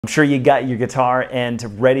I'm sure you got your guitar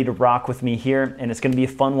and ready to rock with me here, and it's going to be a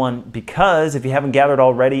fun one because if you haven't gathered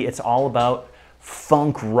already, it's all about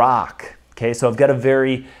funk rock. Okay, so I've got a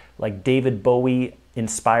very like David Bowie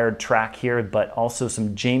inspired track here, but also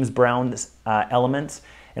some James Brown elements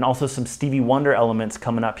and also some Stevie Wonder elements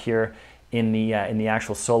coming up here in the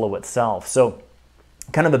actual solo itself. So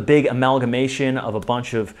kind of a big amalgamation of a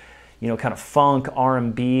bunch of, you know, kind of funk,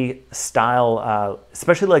 R&B style,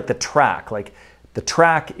 especially like the track. Like the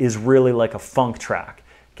track is really like a funk track,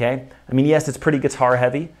 okay? I mean, yes, it's pretty guitar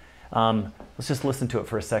heavy. Let's just listen to it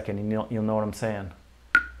for a second and you'll know what I'm saying.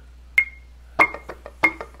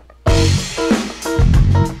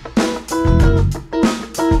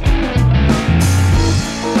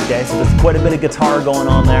 Okay, so there's quite a bit of guitar going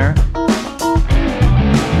on there.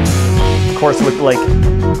 Of course, with like,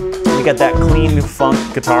 you got that clean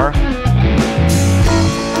funk guitar.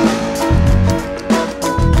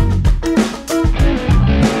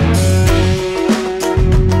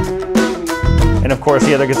 And of course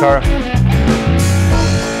the other guitar.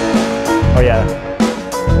 Oh yeah.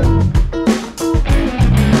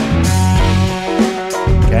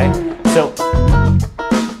 Okay, so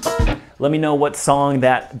let me know what song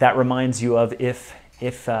that reminds you of, if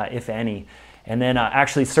any. And then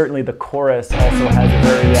actually certainly the chorus also has a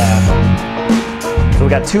very, so we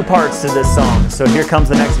got two parts to this song. So here comes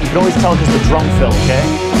the next, you can always tell because the drum fill, okay?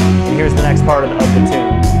 And here's the next part of the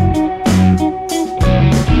tune.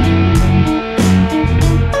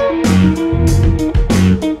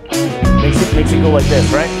 Makes it go like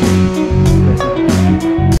this, right?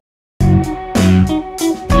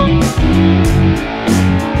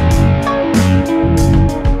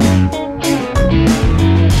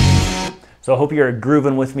 So I hope you're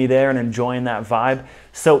grooving with me there and enjoying that vibe.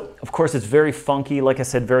 So of course it's very funky, like I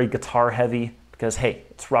said, very guitar heavy because hey,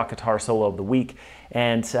 it's Rock Guitar Solo of the Week.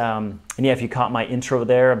 And yeah, if you caught my intro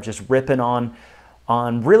there, I'm just ripping on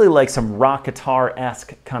really like some rock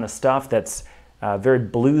guitar-esque kind of stuff that's very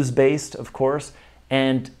blues based, of course,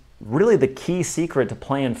 and really the key secret to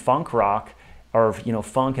playing funk rock, or you know,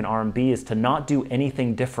 funk and R&B, is to not do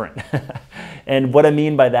anything different. And what I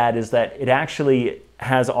mean by that is that it actually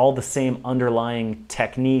has all the same underlying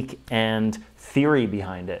technique and theory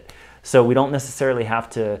behind it. So we don't necessarily have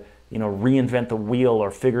to, you know, reinvent the wheel or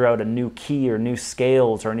figure out a new key or new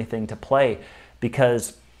scales or anything to play,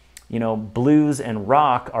 because you know, blues and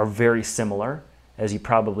rock are very similar, as you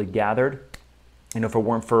probably gathered. You know, if it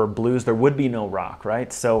weren't for blues, there would be no rock,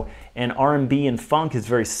 right? So, and R&B and funk is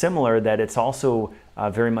very similar, that it's also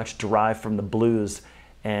very much derived from the blues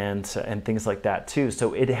and things like that too.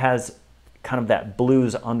 So it has kind of that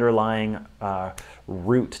blues underlying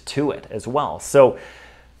root to it as well. So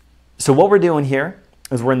what we're doing here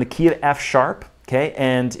is we're in the key of F sharp, okay?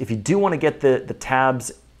 And if you do want to get the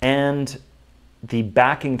tabs and the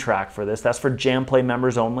backing track for this, that's for Jam Play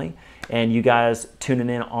members only. And you guys tuning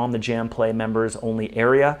in on the Jam Play members only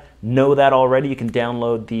area know that already. You can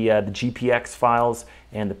download the GPX files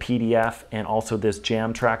and the PDF and also this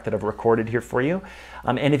jam track that I've recorded here for you.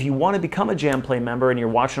 And if you want to become a Jam Play member and you're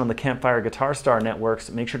watching on the Campfire Guitar Star networks,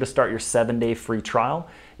 make sure to start your 7-day free trial.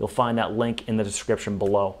 You'll find that link in the description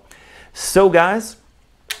below. So guys,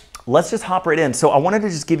 let's just hop right in. So I wanted to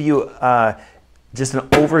just give you just an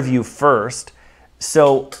overview first.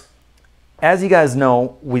 So as you guys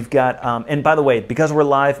know, we've got, and by the way, because we're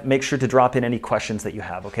live, make sure to drop in any questions that you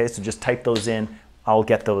have, okay? So just type those in. I'll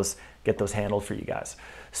get those handled for you guys.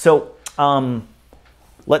 So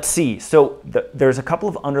let's see. So there's a couple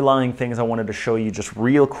of underlying things I wanted to show you just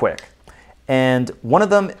real quick. And one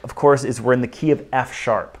of them, of course, is we're in the key of F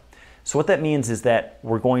sharp. So what that means is that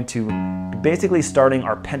we're going to basically starting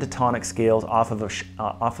our pentatonic scales off of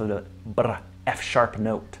the F sharp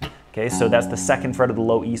note. Okay, so that's the second fret of the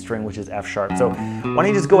low E string, which is F sharp. So why don't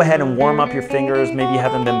you just go ahead and warm up your fingers, maybe you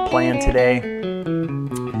haven't been playing today,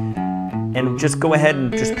 and just go ahead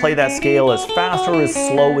and just play that scale as fast or as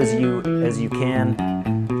slow as you can,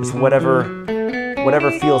 just whatever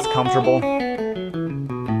feels comfortable.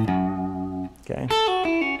 Okay,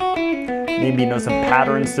 maybe you know some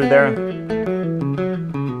patterns through there.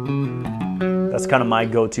 That's kind of my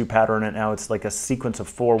go-to pattern right now. It's like a sequence of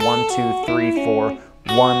 4, 1, 2, 3, 4.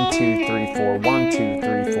 1, 2, 3, 4, 1, 2,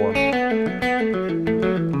 3, 4.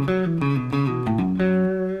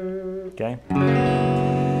 Okay.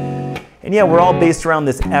 And yeah, we're all based around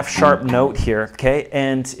this F sharp note here, okay?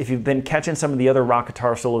 And if you've been catching some of the other rock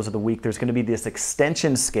guitar solos of the week, there's gonna be this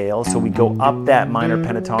extension scale. So we go up that minor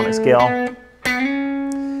pentatonic scale,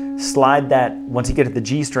 slide that, once you get to the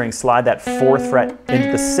G string, slide that 4th fret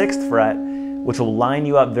into the 6th fret, which will line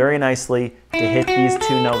you up very nicely to hit these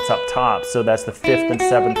two notes up top. So that's the 5th and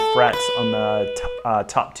 7th frets on the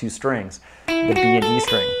top two strings, the B and E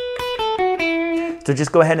string. So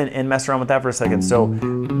just go ahead and mess around with that for a second. So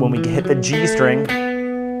when we hit the G string,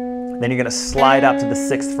 then you're going to slide up to the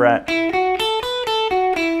 6th fret.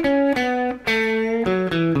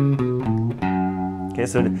 Okay,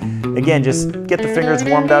 so again, just get the fingers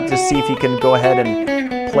warmed up, just see if you can go ahead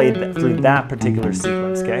and play through that particular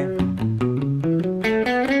sequence, okay?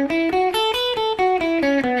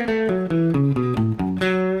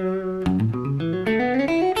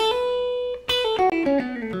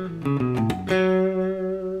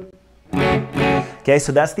 Okay,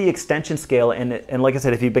 so that's the extension scale, and like I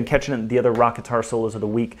said, if you've been catching the other rock guitar solos of the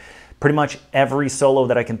week, pretty much every solo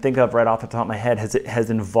that I can think of right off the top of my head has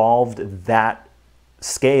involved that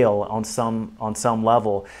scale on some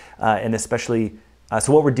level, and especially,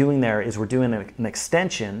 so what we're doing there is we're doing an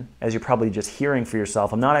extension, as you're probably just hearing for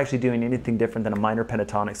yourself. I'm not actually doing anything different than a minor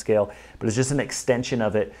pentatonic scale, but it's just an extension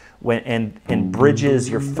of it and bridges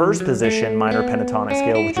your first position minor pentatonic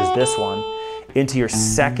scale, which is this one, into your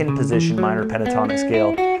second position minor pentatonic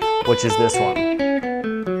scale, which is this one.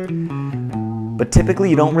 But typically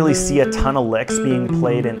you don't really see a ton of licks being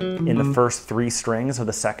played in the first 3 strings of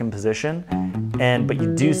the second position, but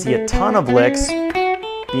you do see a ton of licks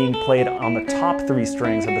being played on the top 3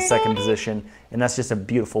 strings of the second position, and that's just a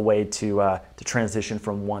beautiful way to transition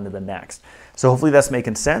from one to the next. So hopefully that's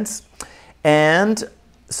making sense. And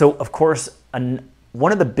so of course,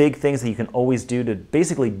 one of the big things that you can always do to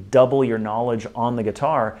basically double your knowledge on the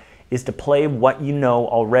guitar is to play what you know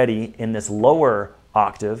already in this lower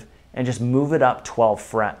octave and just move it up 12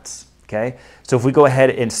 frets, okay? So if we go ahead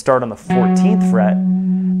and start on the 14th fret,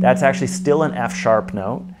 that's actually still an F sharp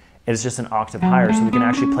note. It's just an octave higher, so we can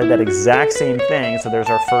actually play that exact same thing. So there's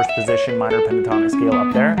our first position minor pentatonic scale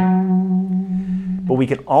up there. But we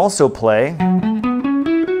can also play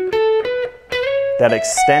that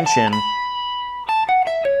extension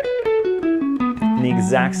in the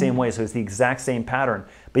exact same way, so it's the exact same pattern,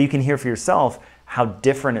 but you can hear for yourself how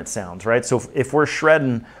different it sounds, right? So if we're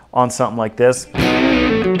shredding on something like this, I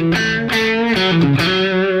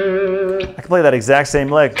can play that exact same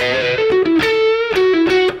lick.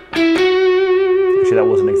 Actually, that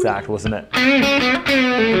wasn't exact, wasn't it?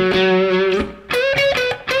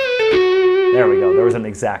 There we go, there was an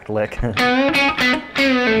exact lick.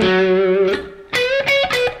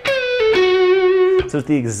 So it's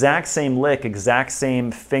the exact same lick, exact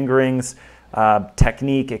same fingerings,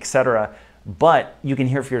 technique, etc. But you can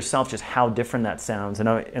hear for yourself just how different that sounds. And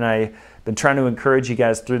I've been trying to encourage you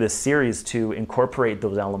guys through this series to incorporate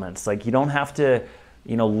those elements. Like, you don't have to,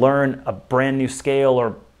 learn a brand new scale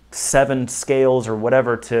or 7 scales or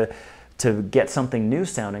whatever to get something new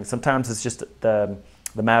sounding. Sometimes it's just the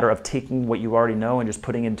matter of taking what you already know and just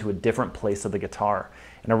putting it into a different place of the guitar.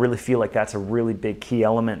 And I really feel like that's a really big key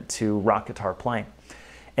element to rock guitar playing.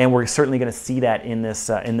 And we're certainly going to see that in this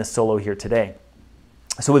solo here today.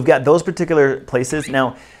 So we've got those particular places.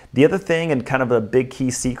 Now, the other thing, and kind of a big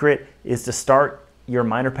key secret, is to start your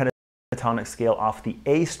minor pentatonic scale off the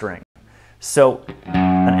A string. So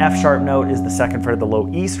an F sharp note is the 2nd fret of the low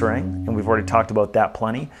E string, and we've already talked about that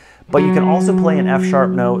plenty. But you can also play an F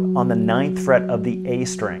sharp note on the 9th fret of the A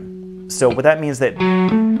string. So what that means that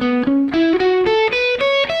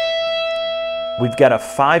we've got a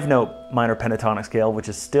 5-note minor pentatonic scale, which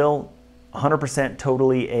is still 100%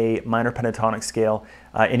 totally a minor pentatonic scale.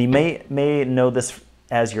 And you may know this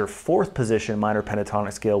as your 4th position minor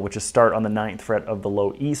pentatonic scale, which is start on the 9th fret of the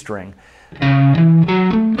low E string.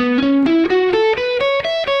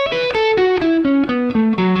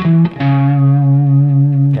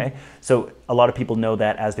 Okay, so a lot of people know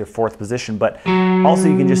that as their 4th position, but also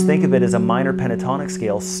you can just think of it as a minor pentatonic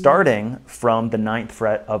scale starting from the 9th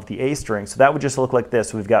fret of the A string. So that would just look like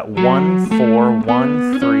this. We've got 1, 4,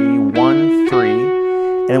 1, 3, 1, 3,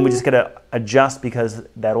 and then we just got to adjust because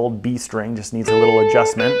that old B string just needs a little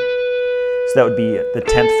adjustment. So that would be the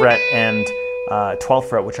 10th fret and 12th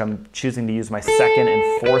fret, which I'm choosing to use my 2nd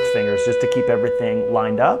and 4th fingers just to keep everything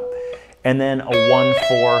lined up, and then a 1, 4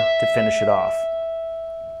 to finish it off.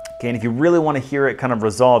 Okay, and if you really want to hear it kind of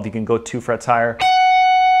resolve, you can go 2 frets higher,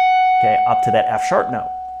 okay, up to that F sharp note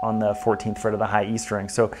on the 14th fret of the high E string.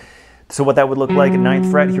 So what that would look like at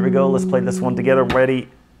 9th fret, here we go, let's play this one together, ready,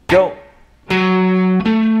 go.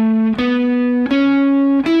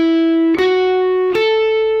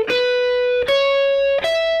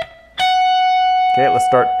 Okay, let's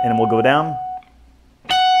start, and we'll go down.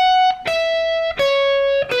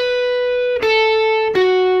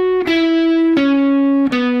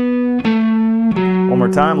 One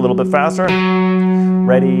more time, a little bit faster.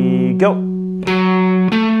 Ready, go.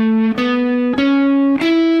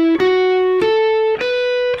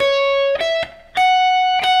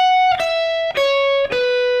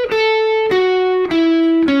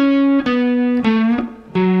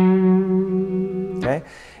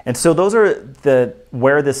 And so those are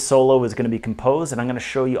where this solo is going to be composed, and I'm going to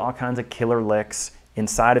show you all kinds of killer licks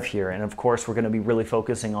inside of here. And of course, we're going to be really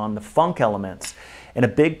focusing on the funk elements. And a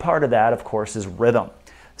big part of that, of course, is rhythm.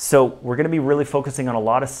 So we're going to be really focusing on a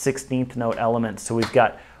lot of 16th note elements. So we've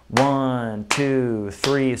got 1, 2,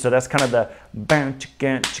 3. So that's kind of the bang,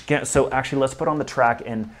 chicken, chicken. So actually, let's put on the track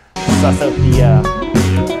and suss out the.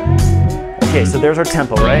 Okay, so there's our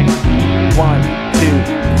tempo, right? 1, 2,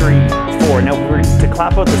 3, 4. Now, we're to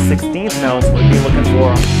clap out the 16th notes. We'd be looking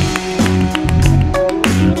for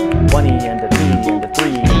 1E and a 2E and a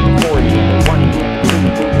 3E and a 4E and a 1E and a 2E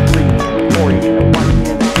and a 3E and a 4E and a 1E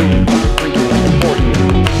and a 2E and a 3E and a 4E.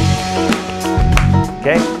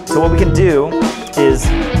 Okay, so what we can do is,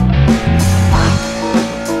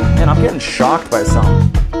 man, I'm getting shocked by something.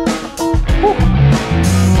 Whew.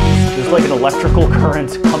 There's like an electrical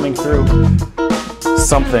current coming through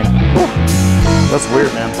something. Whew. That's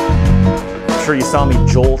weird, man. I'm sure you saw me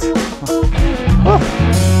jolt.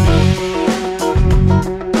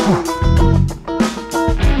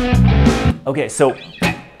 Okay, so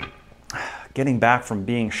getting back from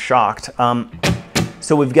being shocked.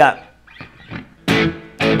 So we've got.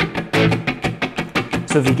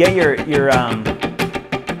 So if you get your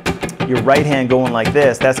right hand going like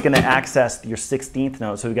this, that's going to access your 16th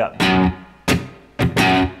note. So we've got.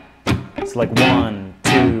 It's like 1,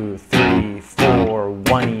 2, 3, 4,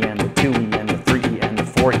 1E and a 2E and a 3E and a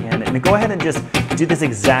 4E and go ahead and just do this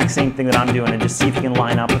exact same thing that I'm doing and just see if you can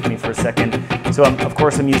line up with me for a second. So of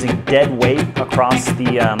course I'm using dead weight across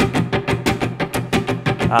the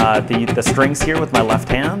strings here with my left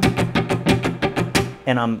hand,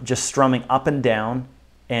 and I'm just strumming up and down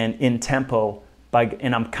and in tempo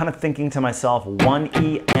and I'm kind of thinking to myself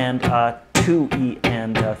 1E and a 2E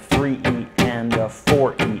and a 3E and a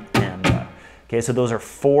 4E and a. Okay, so those are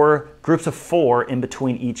 4 groups of 4 in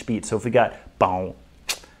between each beat. So if we got boom,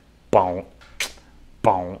 boom,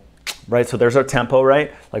 boom, right? So there's our tempo,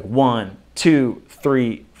 right? Like 1, 2,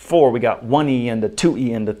 3, 4. We got 1E and a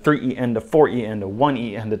 2E and a 3E and a 4E and a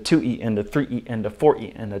 1E and a 2E and a 3E and a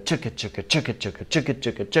 4E and a chicka chicka chicka chicka chicka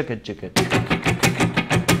chicka chicka chicka.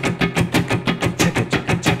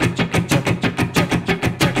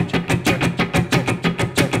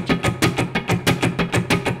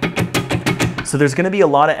 So there's going to be a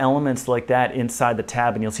lot of elements like that inside the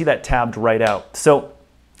tab, and you'll see that tabbed right out. So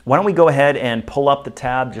why don't we go ahead and pull up the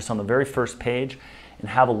tab just on the very first page and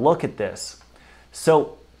have a look at this.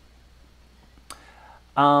 So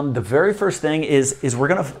the very first thing is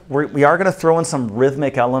we are gonna throw in some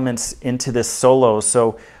rhythmic elements into this solo.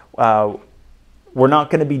 So we're not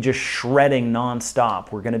going to be just shredding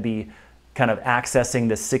nonstop. We're going to be kind of accessing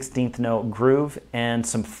the 16th note groove and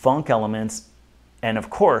some funk elements. And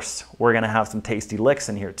of course, we're going to have some tasty licks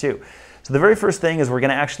in here too. So the very first thing is we're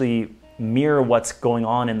going to actually mirror what's going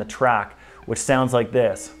on in the track, which sounds like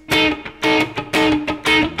this.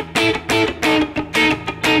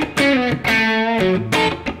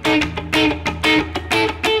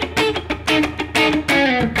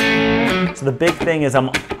 So the big thing is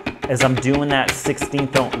I'm doing that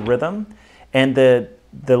 16th note rhythm, and the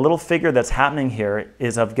little figure that's happening here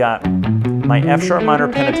is I've got my F sharp minor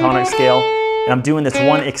pentatonic scale, and I'm doing this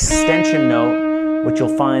one extension note, which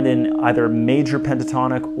you'll find in either major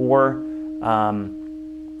pentatonic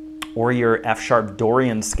or your F sharp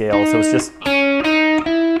Dorian scale. So it's just,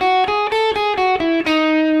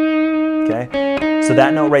 okay. So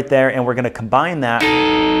that note right there, and we're going to combine that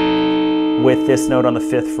with this note on the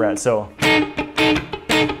 5th fret. So,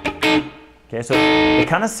 okay, so it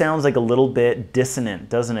kind of sounds like a little bit dissonant,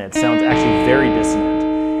 doesn't it? It sounds actually very dissonant.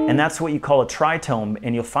 And that's what you call a tritone,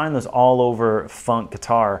 and you'll find those all over funk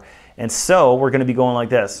guitar. And so we're going to be going like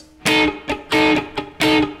this. We're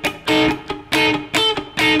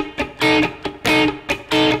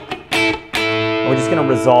just going to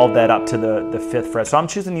resolve that up to the 5th fret. So I'm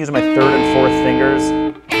choosing to use my 3rd and 4th fingers.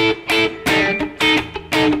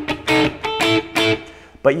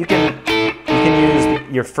 But you can use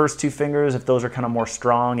your first 2 fingers if those are kind of more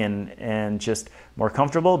strong and just more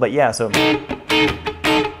comfortable. But yeah, so.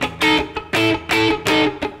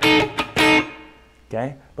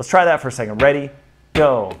 Okay, let's try that for a second. Ready,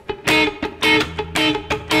 go.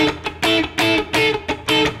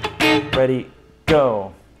 Ready,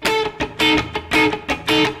 go.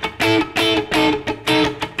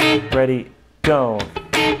 Ready, go.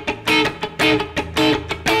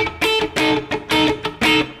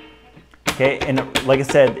 Okay, and like I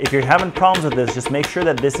said, if you're having problems with this, just make sure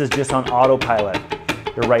that this is just on autopilot,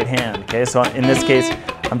 your right hand. Okay, so in this case,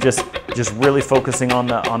 I'm just really focusing on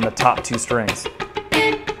the top 2 strings.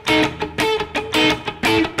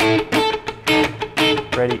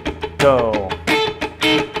 Ready, go.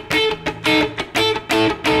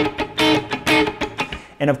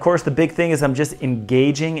 And of course, the big thing is I'm just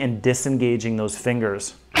engaging and disengaging those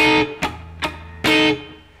fingers. And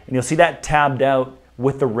you'll see that tabbed out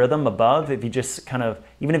with the rhythm above. If you just kind of,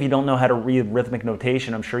 even if you don't know how to read rhythmic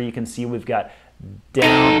notation, I'm sure you can see we've got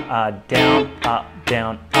down, down, up,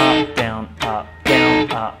 down, up, down, up,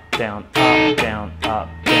 down, up, down, up, down, up,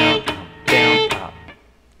 down, up, down, up.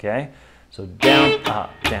 Okay? So down,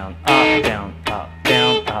 up, down, up, down, up,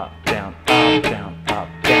 down, up, down, up, down, up,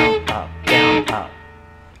 down, up, down, up.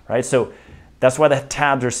 Right? So that's why the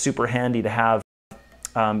tabs are super handy to have.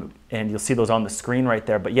 And you'll see those on the screen right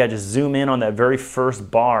there. But yeah, just zoom in on that very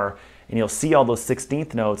first bar and you'll see all those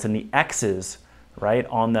 16th notes and the X's, right,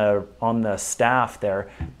 on the staff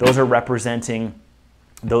there. Those are representing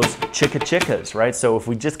those chicka chickas, right? So if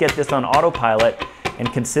we just get this on autopilot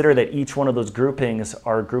and consider that each one of those groupings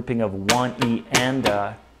are a grouping of 1E and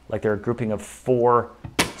like they're a grouping of 4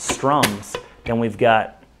 strums, then we've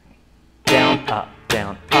got down, up,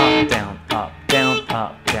 down, up, down, up, down,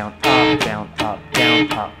 up, down, up, down, up,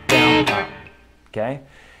 down, up, down, up. Okay?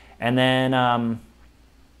 And then,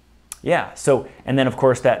 yeah, so, and then of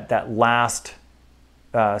course that last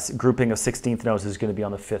grouping of 16th notes is going to be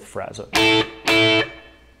on the 5th fret. So,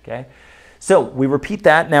 okay? So we repeat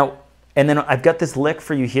that now, and then I've got this lick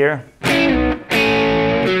for you here.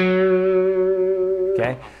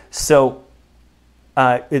 Okay? So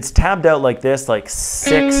it's tabbed out like this, like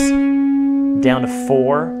 6 down to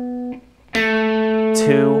 4,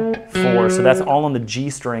 2, 4. So that's all on the G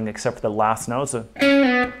string except for the last note. So,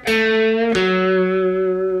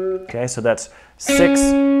 okay, so that's 6,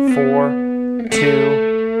 4,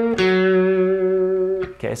 2.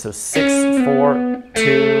 Okay, so 6, 4,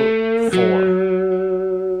 2,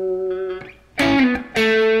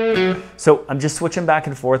 4. So I'm just switching back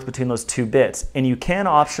and forth between those 2 bits, and you can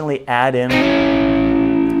optionally add in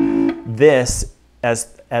this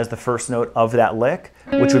as the first note of that lick,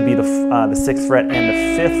 which would be the 6th fret and the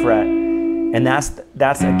 5th fret, and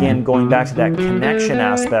that's again going back to that connection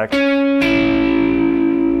aspect,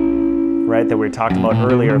 right, that we were talking about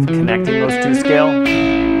earlier, of connecting those 2 scale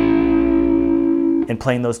and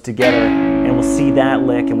playing those together. And we'll see that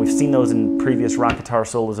lick, and we've seen those in previous rock guitar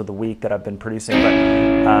solos of the week that I've been producing. But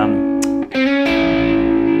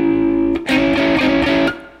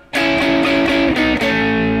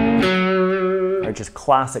just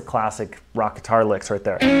classic rock guitar licks right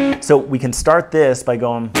there. So we can start this by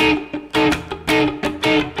going.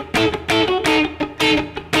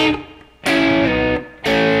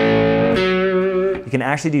 You can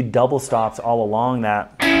actually do double stops all along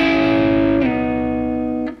that.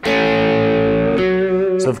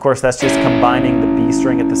 So of course that's just combining the B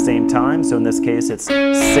string at the same time. So in this case it's 6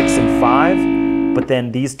 and 5, but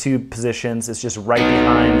then these 2 positions is just right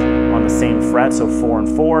behind on the same fret. So 4 and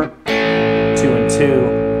 4, 2 and 2,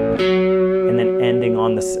 and then ending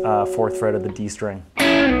on the 4th fret of the D string.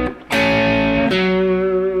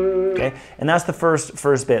 Okay, and that's the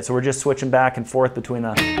first bit. So we're just switching back and forth between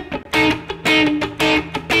the.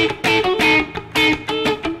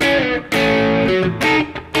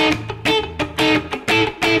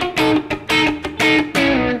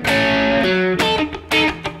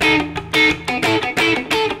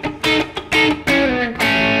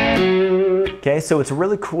 Okay, so it's a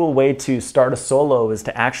really cool way to start a solo is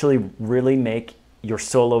to actually really make your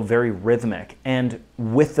solo very rhythmic and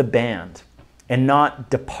with the band and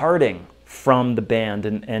not departing from the band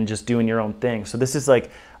and just doing your own thing. So this is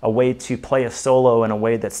like a way to play a solo in a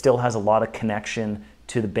way that still has a lot of connection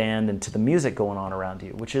to the band and to the music going on around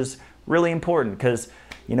you, which is really important because,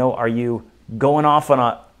 you know, are you going off on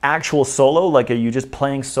an actual solo, like are you just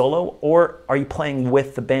playing solo, or are you playing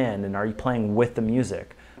with the band and are you playing with the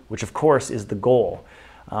music? Which of course is the goal,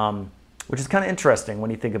 which is kind of interesting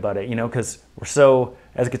when you think about it, you know, because we're so,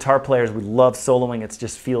 as guitar players, we love soloing, it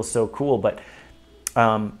just feels so cool, but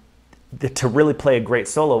to really play a great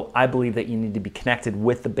solo, I believe that you need to be connected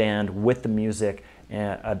with the band, with the music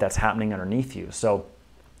that's happening underneath you. So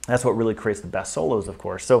that's what really creates the best solos, of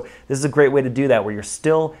course. So this is a great way to do that, where you're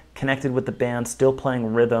still connected with the band, still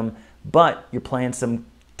playing rhythm, but you're playing some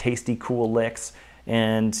tasty, cool licks,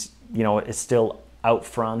 and, you know, it's still out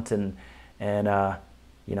front and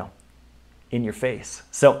you know, in your face.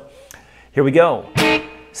 So here we go.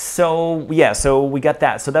 So yeah, so we got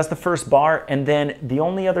that. So that's the first bar, and then the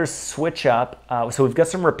only other switch up. So we've got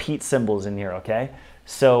some repeat cymbals in here. Okay,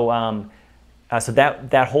 so so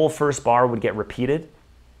that whole first bar would get repeated,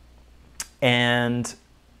 and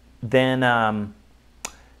then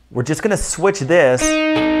we're just gonna switch this.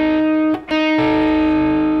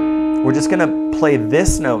 We're just gonna play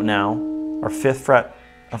this note now, our 5th fret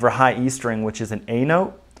of our high E string, which is an A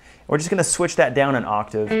note, and We're just going to switch that down an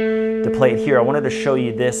octave to play it here. I wanted to show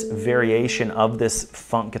you this variation of this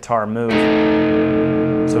funk guitar move.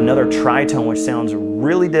 So another tritone, which sounds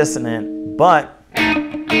really dissonant, but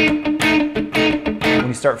when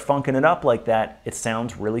you start funking it up like that, it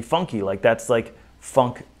sounds really funky. Like that's like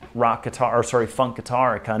funk rock guitar, or sorry, funk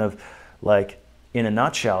guitar, kind of like in a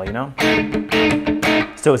nutshell, you know?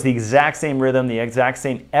 So it's the exact same rhythm, the exact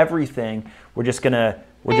same everything. We're just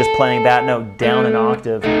playing that note down an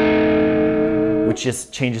octave, which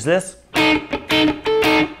just changes this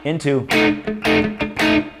into,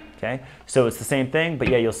 okay? So it's the same thing, but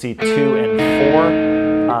yeah, you'll see 2 and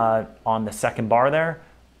 4 on the second bar there,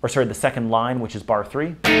 or sorry, the second line, which is bar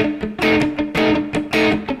 3.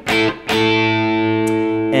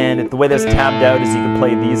 And the way that's tabbed out is you can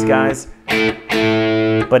play these guys,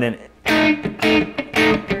 but in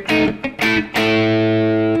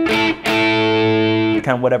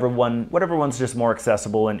kind of whatever one's just more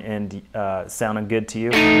accessible and sounding good to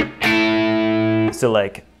you. So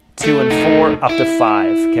like 2 and 4 up to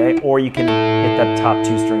 5, okay? Or you can hit the top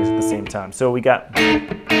 2 strings at the same time. So we got.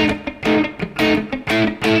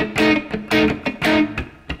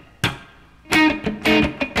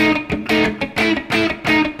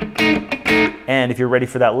 And if you're ready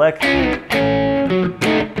for that lick,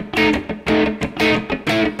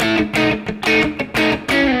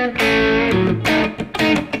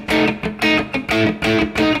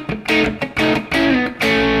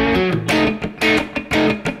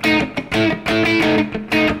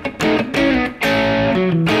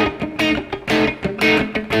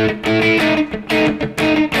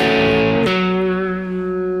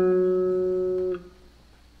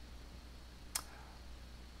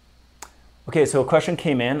 okay, so a question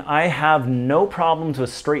came in. I have no problems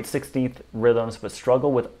with straight 16th rhythms, but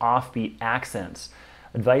struggle with offbeat accents.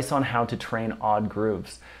 Advice on how to train odd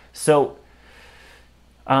grooves. So,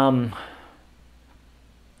 yeah,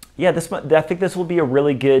 I think this will be a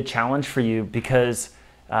really good challenge for you because,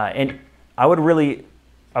 and I would really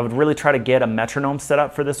try to get a metronome set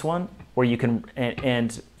up for this one, where you can,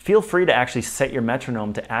 and feel free to actually set your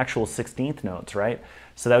metronome to actual 16th notes, right?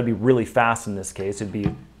 So that would be really fast in this case.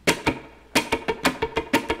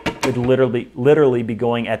 It'd literally be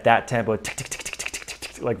going at that tempo, tick, tick, tick, tick, tick, tick,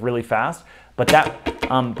 tick, like really fast. But that,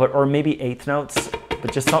 or maybe 8th notes,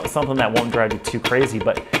 but just something that won't drive you too crazy.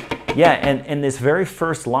 But yeah, and in this very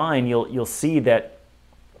first line, you'll see that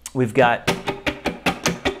we've got,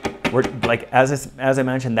 we're like as I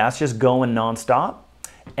mentioned, that's just going nonstop,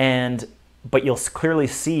 but you'll clearly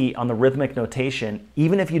see on the rhythmic notation,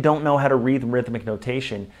 even if you don't know how to read rhythmic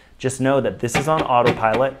notation, just know that this is on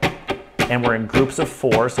autopilot. And we're in groups of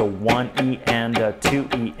 4, so 1 E and 2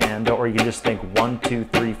 E and, or you can just think 1, 2,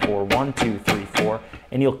 3, 4, 1, 2, 3, 4,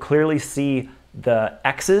 and you'll clearly see the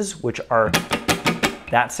X's, which are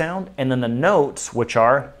that sound, and then the notes, which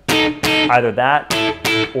are either that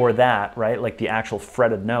or that, right? Like the actual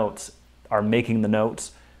fretted notes are making the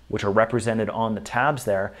notes, which are represented on the tabs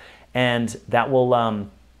there, and that will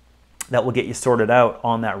get you sorted out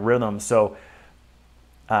on that rhythm. So.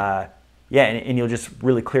 Yeah, and you'll just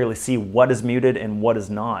really clearly see what is muted and what is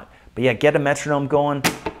not. But yeah, get a metronome going.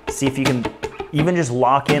 See if you can even just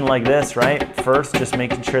lock in like this, right? First, just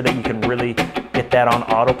making sure that you can really get that on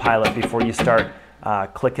autopilot before you start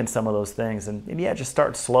clicking some of those things. And yeah, just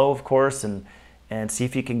start slow, of course, and see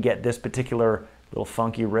if you can get this particular little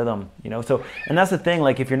funky rhythm, you know? So, and that's the thing,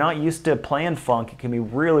 like if you're not used to playing funk, it can be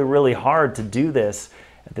really, really hard to do this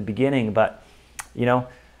at the beginning, but you know,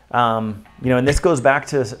 and this goes back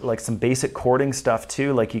to like some basic chording stuff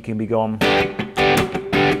too. Like you can be going,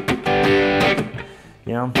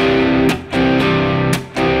 you know.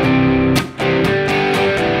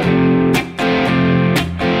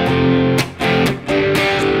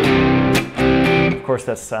 Of course,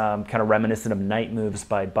 that's kind of reminiscent of Night Moves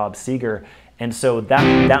by Bob Seger. And so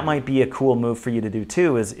that might be a cool move for you to do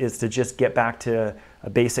too, is to just get back to a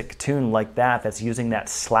basic tune like that that's using that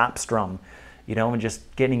slap strum. You know, and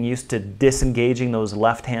just getting used to disengaging those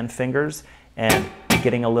left-hand fingers and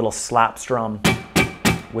getting a little slap strum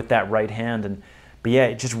with that right hand. But yeah,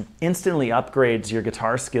 it just instantly upgrades your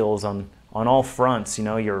guitar skills on all fronts, you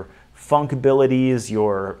know, your funk abilities,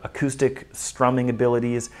 your acoustic strumming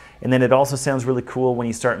abilities, and then it also sounds really cool when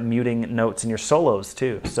you start muting notes in your solos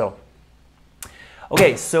too. So,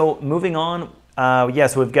 okay, so moving on, yeah,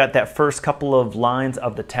 so we've got that first couple of lines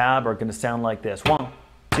of the tab are going to sound like this. 1,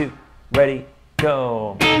 2, ready,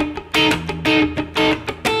 go.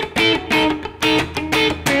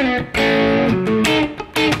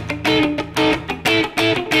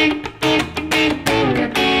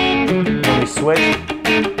 When we switch.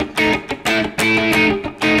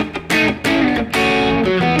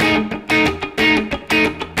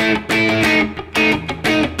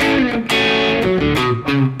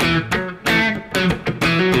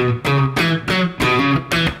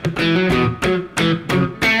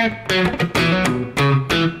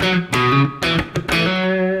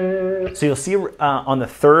 see on the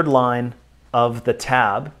third line of the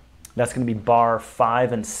tab, that's going to be bar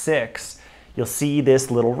 5 and 6, you'll see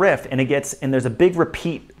this little riff, and there's a big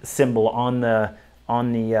repeat symbol on the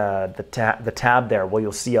tab there. Well,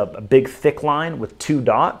 you'll see a big thick line with 2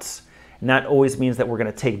 dots, and that always means that we're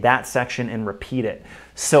going to take that section and repeat it.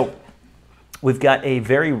 So we've got a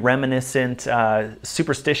very reminiscent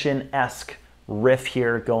superstition-esque riff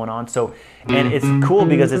here going on. So, and it's cool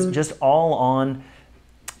because it's just all on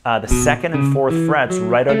the 2nd and 4th frets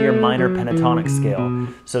right on your minor pentatonic scale.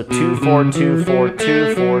 So 2 4 2 4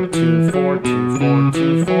 2 4 2 4 2 4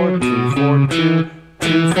 2 4 2 4 2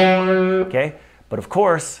 2 4. Okay, but of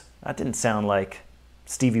course that didn't sound like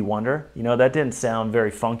Stevie Wonder. You know, that didn't sound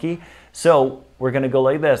very funky. So we're gonna go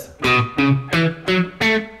like this.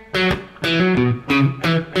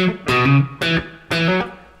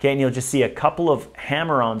 Okay, and you'll just see a couple of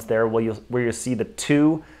hammer-ons there where you'll see the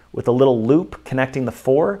 2 with a little loop connecting the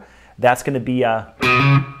 4. That's going to be right.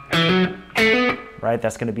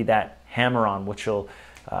 That's going to be that hammer-on, which will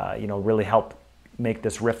really help make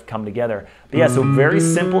this riff come together. But yeah, so very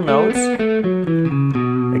simple notes.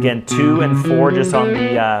 Again, 2 and 4 just on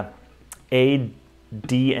the A,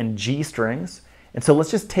 D, and G strings. And so let's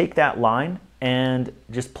just take that line and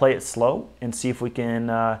just play it slow and see if we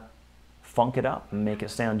can funk it up and make it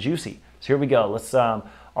sound juicy. So here we go. Let's.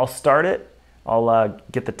 I'll start it. I'll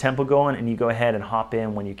get the tempo going, and you go ahead and hop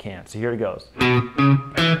in when you can. So here it goes.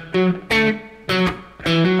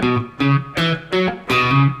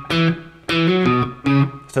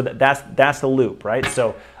 So that's the loop, right?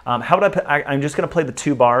 So how would I'm just going to play the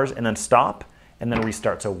 2 bars and then stop and then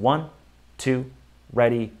restart. So 1, 2,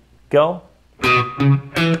 ready, go.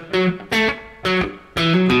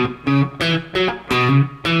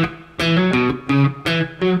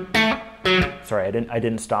 Sorry, I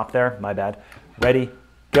didn't stop there. My bad. Ready,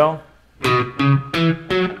 go.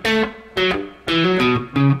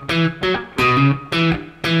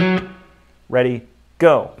 Ready,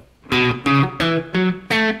 go.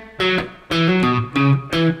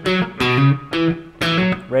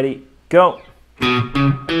 Ready, go.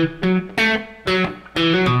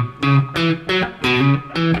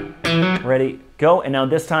 Ready, go. And now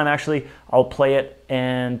this time, actually, I'll play it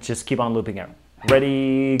and just keep on looping it.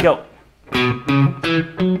 Ready, go.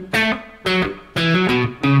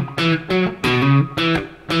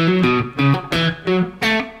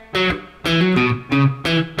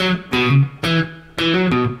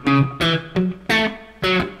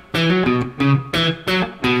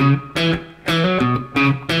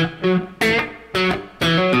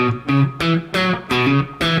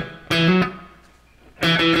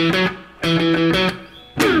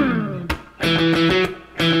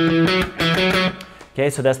 Okay,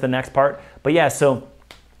 so that's the next part. But yeah, so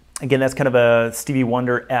again, that's kind of a Stevie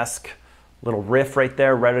Wonder-esque little riff right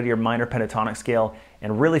there, right out of your minor pentatonic scale,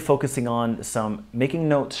 and really focusing on making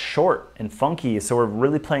notes short and funky. So we're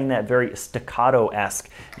really playing that very staccato-esque.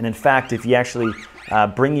 And in fact, if you actually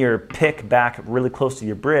bring your pick back really close to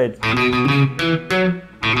your bridge,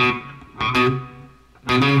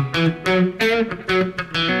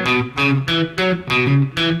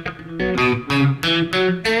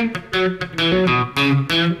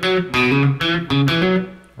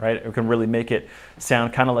 right, it can really make it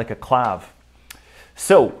sound kind of like a clav.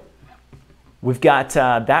 So we've got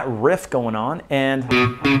that riff going on, and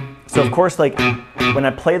so of course, like when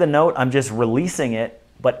I play the note, I'm just releasing it,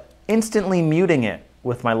 but instantly muting it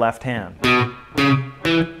with my left hand.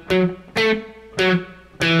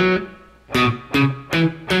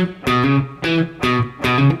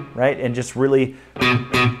 Right, and just really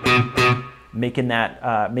making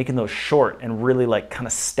that, making those short and really like kind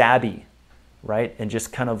of stabby, right, and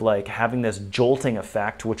just kind of like having this jolting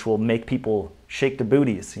effect, which will make people shake their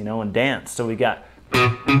booties, you know, and dance. So we got.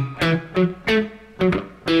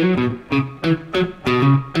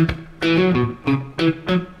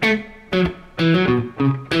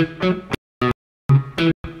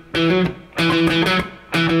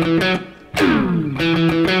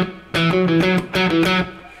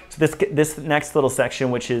 This next little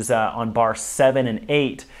section, which is on bar 7 and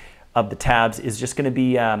 8 of the tabs, is just going to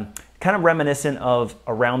be kind of reminiscent of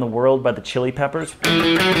Around the World by the Chili Peppers.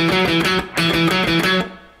 You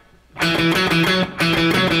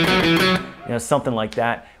know, something like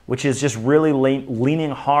that, which is just really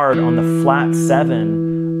leaning hard on the flat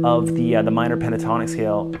 7 of the minor pentatonic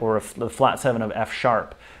scale, or the flat 7 of F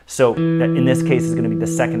sharp. So in this case, it's going to be the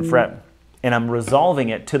 2nd fret. And I'm resolving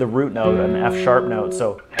it to the root note, an F sharp note.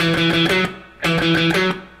 So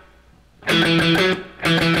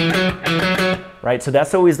right? So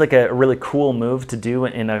that's always like a really cool move to do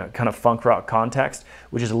in a kind of funk rock context,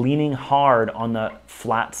 which is leaning hard on the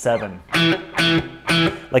flat 7.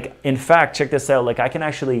 Like, in fact, check this out. Like, I can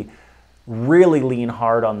actually really lean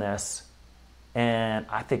hard on this, and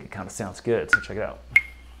I think it kind of sounds good. So check it out.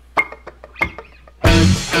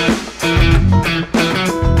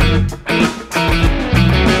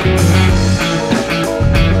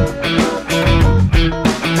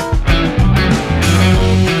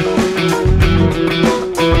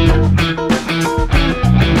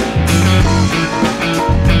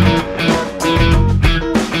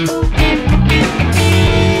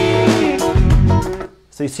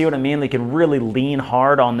 So you see what I mean? They can really lean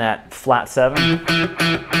hard on that flat 7.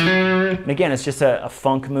 And again, it's just a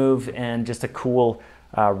funk move and just a cool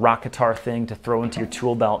rock guitar thing to throw into your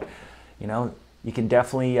tool belt. You know, you can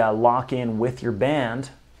definitely lock in with your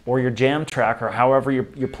band or your jam track or however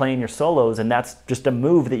you're playing your solos, and that's just a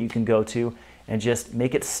move that you can go to and just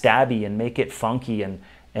make it stabby and make it funky and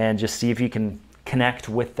just see if you can connect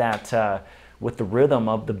with that with the rhythm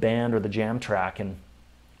of the band or the jam track, and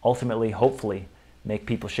ultimately, hopefully, make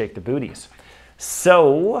people shake their booties.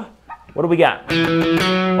 So, what do we got?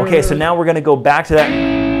 Okay, so now we're going to go back to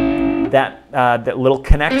that little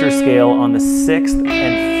connector scale on the 6th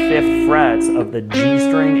and 5th frets of the G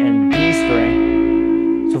string and D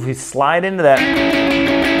string. So if we slide into that,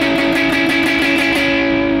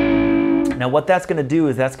 now what that's going to do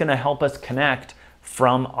is that's going to help us connect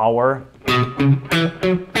from our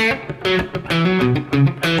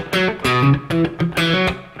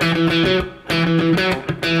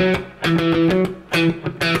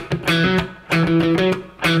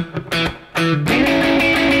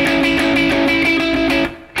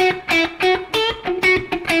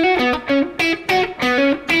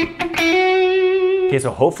okay,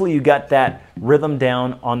 so hopefully you got that rhythm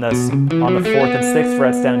down on the 4th and 6th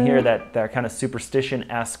frets down here, that kind of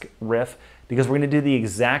superstition-esque riff, because we're going to do the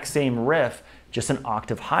exact same riff, just an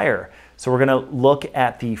octave higher. So we're going to look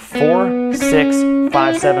at the 4, 6,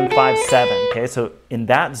 5, 7, 5, 7. Okay, so in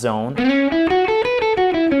that zone,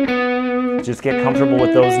 just get comfortable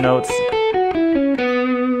with those notes.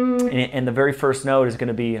 And the very first note is going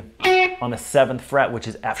to be on the 7th fret, which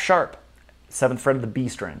is F sharp, 7th fret of the B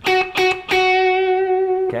string.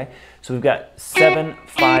 Okay, so we've got 7,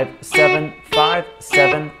 5, 7, 5,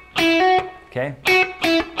 7. Okay.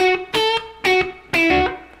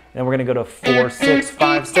 Then we're going to go to 4, 6,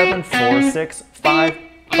 5, 7, 4, 6, 5,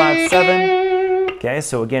 5, 7. Okay,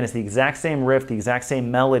 so again, it's the exact same riff, the exact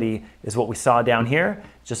same melody is what we saw down here,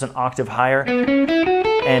 just an octave higher,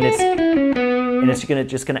 and it's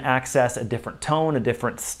just going to access a different tone, a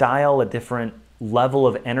different style, a different level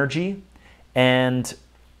of energy, and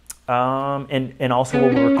also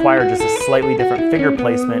what will require just a slightly different finger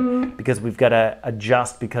placement because we've got to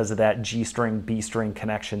adjust because of that G string, B string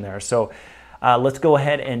connection there. So let's go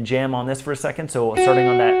ahead and jam on this for a second. So starting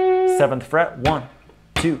on that 7th fret, 1,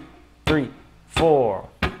 2, 3, 4.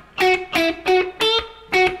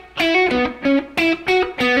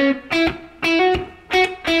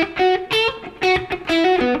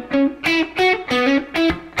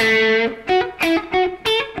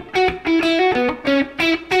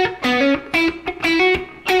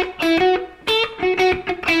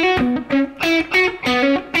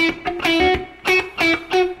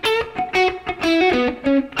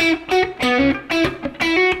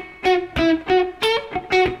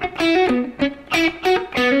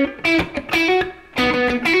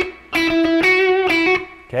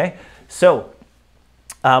 Okay, so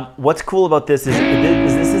what's cool about this is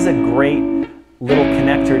this is a great little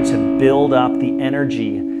connector to build up the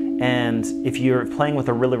energy, and if you're playing with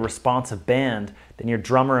a really responsive band, then your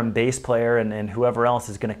drummer and bass player and whoever else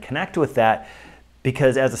is going to connect with that,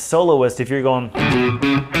 because as a soloist, if you're going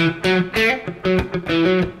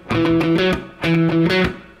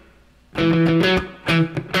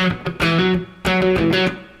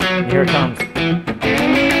here it comes.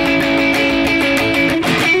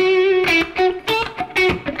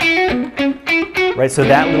 Right, so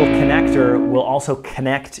that little connector will also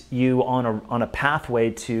connect you on a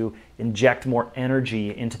pathway to inject more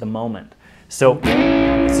energy into the moment. So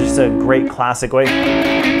it's just a great classic way.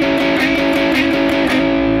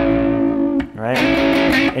 Right?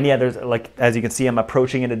 And yeah, there's, like, as you can see, I'm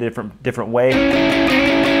approaching it a different way.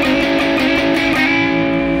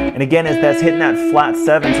 And again, as that's hitting that flat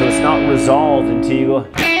 7, so it's not resolved until you go.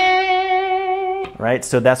 Right,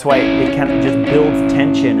 so that's why it kind of just builds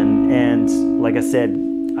tension and like I said,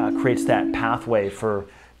 creates that pathway for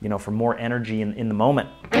for more energy in the moment.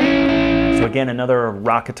 So again, another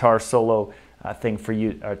rock guitar solo thing for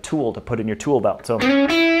you, a tool to put in your tool belt. So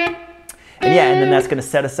and yeah, and then that's going to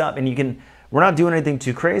set us up, and you can we're not doing anything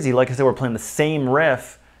too crazy. Like I said, we're playing the same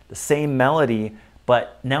riff, the same melody,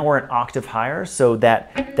 but now we're an octave higher. So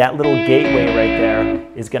that little gateway right there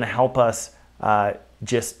is going to help us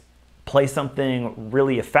just play something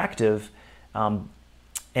really effective and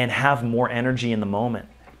have more energy in the moment.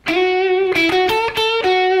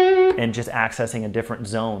 And just accessing a different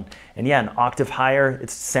zone. And yeah, an octave higher, it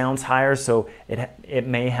sounds higher, so it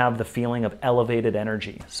may have the feeling of elevated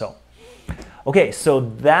energy. So, okay, so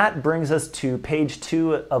that brings us to page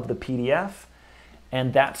 2 of the PDF,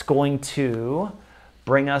 and that's going to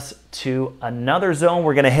bring us to another zone.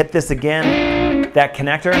 We're gonna hit this again, that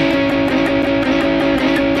connector.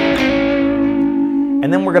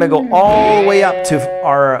 And then we're gonna go all the way up to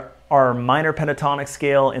our minor pentatonic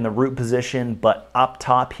scale in the root position, but up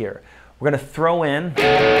top here. We're gonna throw in.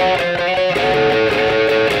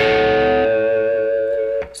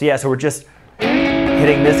 So yeah, so we're just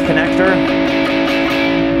hitting this connector.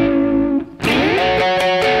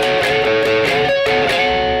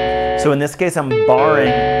 So in this case, I'm barring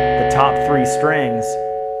the top 3 strings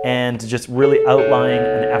and just really outlining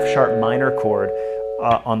an F sharp minor chord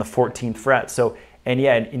on the 14th fret. So, and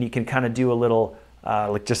yeah, and you can kind of do a little,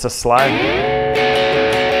 like just a slide.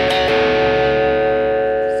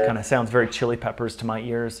 This kind of sounds very Chili Peppers to my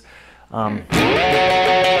ears. And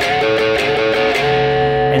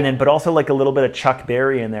then, but also like a little bit of Chuck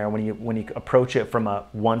Berry in there when you approach it from a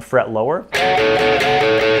 1 fret lower.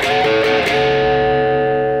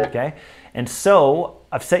 Okay, and so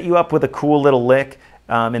I've set you up with a cool little lick,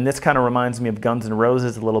 and this kind of reminds me of Guns N'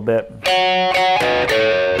 Roses a little bit.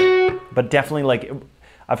 But definitely, like,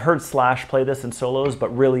 I've heard Slash play this in solos, but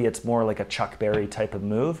really it's more like a Chuck Berry type of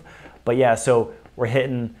move. But yeah, so we're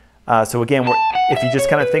hitting, so again, if you just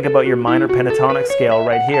kind of think about your minor pentatonic scale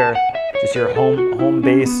right here, just your home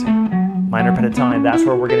bass minor pentatonic, that's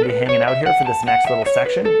where we're going to be hanging out here for this next little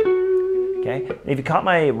section. Okay, and if you caught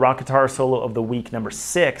my rock guitar solo of the week number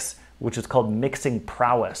 6, which is called Mixing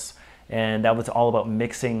Prowess, and that was all about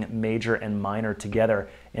mixing major and minor together.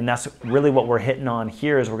 And that's really what we're hitting on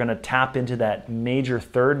here, is we're gonna tap into that major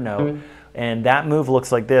 3rd note. And that move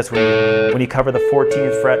looks like this, when you cover the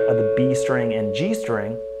 14th fret of the B string and G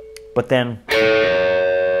string, but then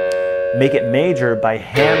make it major by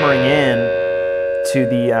hammering in to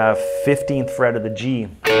the 15th fret of the G.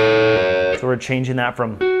 So we're changing that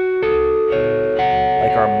from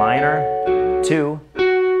like our minor to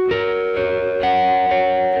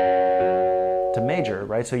major,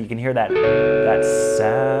 right? So you can hear that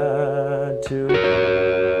sad to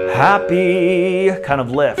happy kind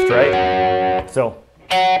of lift, right? So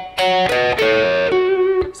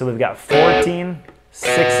we've got 14,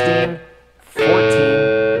 16,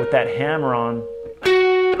 14 with that hammer on,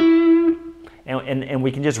 and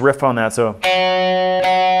we can just riff on that. So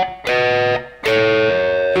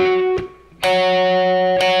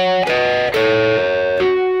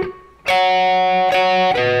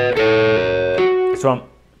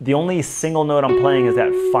the only single note I'm playing is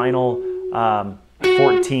that final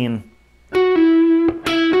 16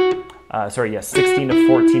 to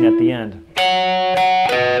 14 at the end.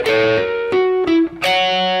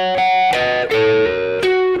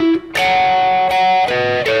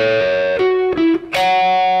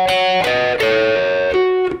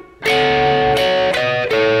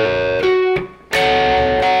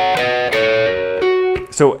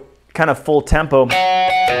 So kind of full tempo.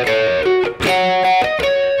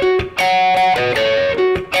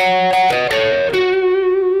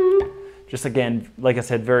 Just again, like I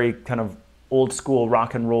said, very kind of old school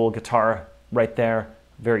rock and roll guitar right there,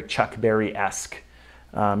 very Chuck Berry-esque.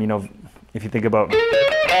 You know, if you think about, you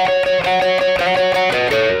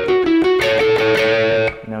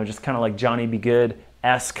know, just kind of like Johnny B.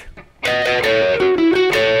 Good-esque.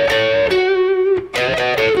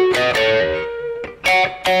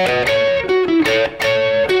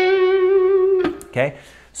 Okay,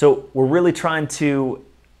 so we're really trying to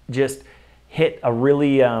just hit a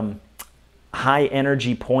really high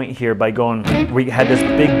energy point here by going, we had this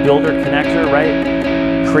big builder connector,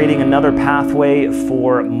 right? Creating another pathway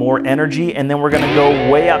for more energy, and then we're gonna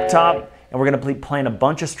go way up top, and we're gonna be playing a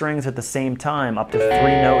bunch of strings at the same time, up to 3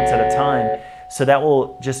 notes at a time. So that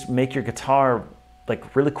will just make your guitar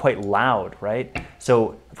like really quite loud, right?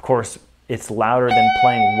 So of course, it's louder than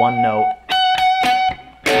playing 1 note,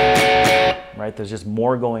 right? There's just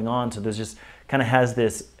more going on, so there's just kind of has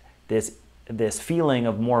this feeling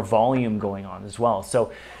of more volume going on as well.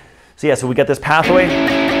 So yeah, so we got this pathway,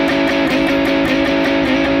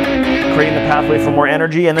 creating the pathway for more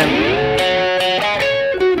energy, and then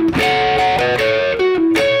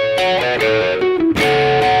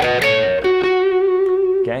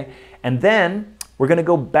okay, and then we're going to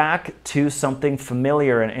go back to something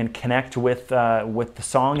familiar and connect with the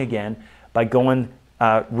song again by going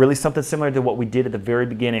really something similar to what we did at the very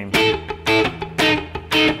beginning.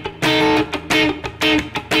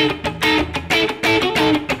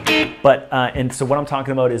 But, and so what I'm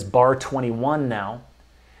talking about is bar 21 now.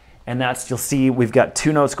 And that's, you'll see we've got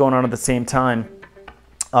two notes going on at the same time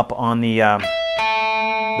up on the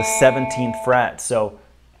 17th fret. So,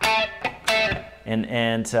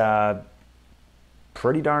 and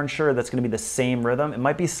pretty darn sure that's going to be the same rhythm. It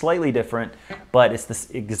might be slightly different, but it's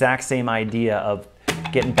the exact same idea of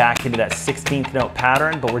getting back into that 16th note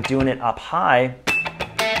pattern, but we're doing it up high.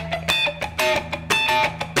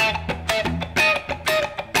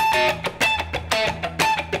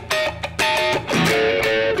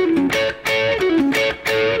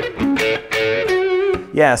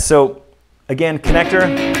 Yeah, so again, connector,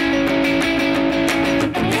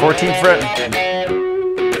 14th fret.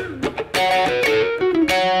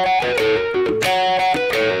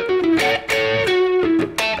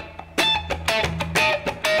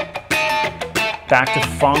 Back to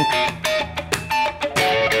funk.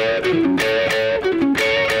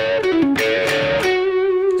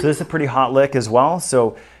 So this is a pretty hot lick as well.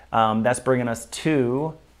 So that's bringing us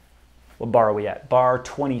to, what bar are we at? Bar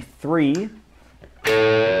 23.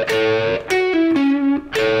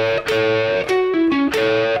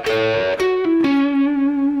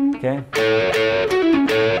 Okay.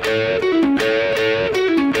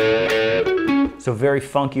 So very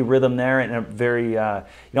funky rhythm there, and a very, you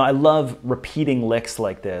know, I love repeating licks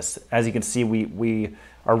like this. As you can see, we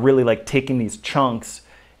are really like taking these chunks,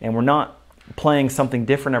 and we're not playing something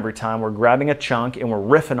different every time. We're grabbing a chunk and we're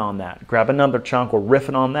riffing on that. Grab another chunk, we're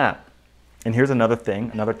riffing on that. And here's another thing,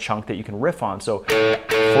 another chunk that you can riff on. So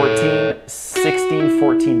 14, 16,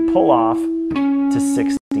 14 pull off to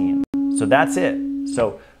 16. So that's it.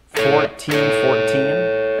 So 14,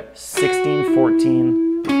 14, 16,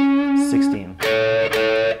 14, 16.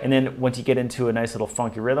 And then once you get into a nice little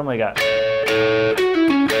funky rhythm, I got.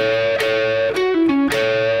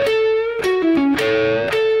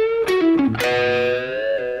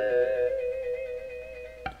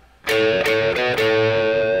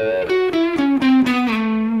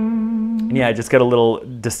 Yeah, I just got a little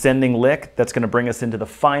descending lick that's going to bring us into the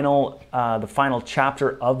final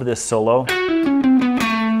chapter of this solo.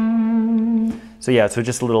 So yeah, so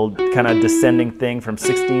just a little kind of descending thing from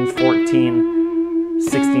 16, 14,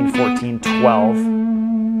 16, 14, 12.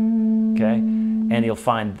 Okay, and you'll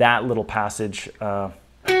find that little passage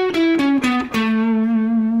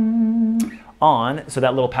on. So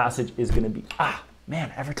that little passage is going to be,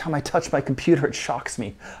 man, every time I touch my computer, it shocks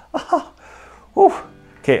me. Whew.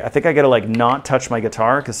 Okay, I think I gotta like not touch my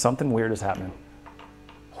guitar because something weird is happening.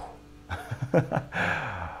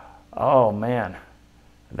 Oh man,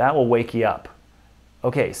 that will wake you up.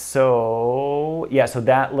 Okay, so yeah, so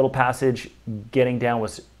that little passage getting down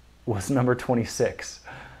was number 26.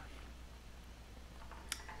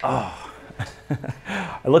 Oh,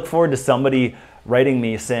 I look forward to somebody writing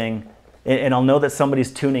me saying, and I'll know that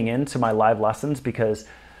somebody's tuning in to my live lessons because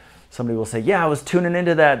somebody will say, yeah, I was tuning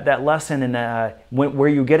into that lesson and were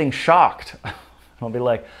you getting shocked? I'll be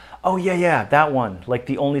like, oh yeah, that one. Like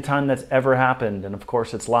the only time that's ever happened. And of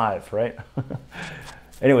course it's live, right?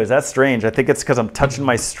 Anyways, that's strange. I think it's because I'm touching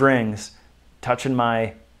my strings, touching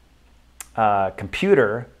my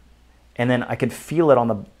computer, and then I can feel it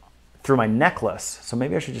through my necklace. So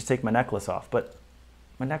maybe I should just take my necklace off, but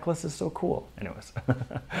my necklace is so cool. Anyways.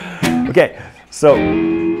 Okay, so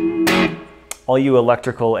all you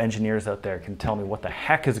electrical engineers out there can tell me what the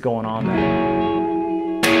heck is going on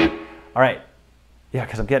there. All right. Yeah,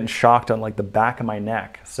 because I'm getting shocked on like the back of my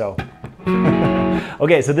neck. So,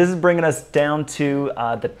 okay, so this is bringing us down to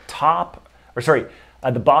the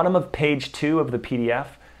bottom of page 2 of the PDF.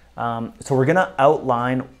 So we're gonna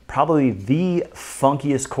outline probably the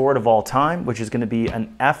funkiest chord of all time, which is gonna be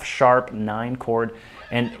an F-sharp 9 chord.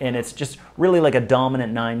 And it's just really like a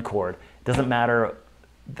dominant 9 chord. It doesn't matter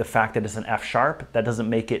the fact that it's an F sharp, that doesn't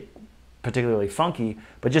make it particularly funky,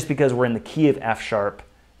 but just because we're in the key of F sharp,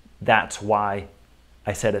 that's why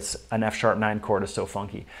I said it's an F sharp 9 chord is so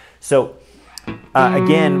funky. So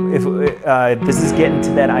again, if this is getting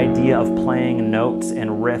to that idea of playing notes and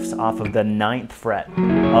riffs off of the 9th fret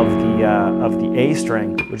of the A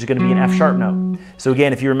string, which is going to be an F sharp note. So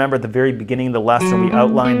again, if you remember at the very beginning of the lesson, we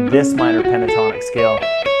outlined this minor pentatonic scale.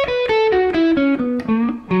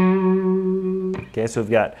 Okay, so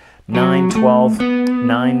we've got 9, 12,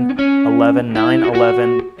 9, 11, 9,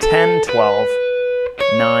 11, 10, 12,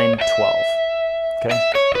 9, 12. Okay?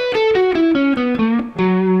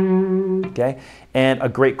 Okay, and a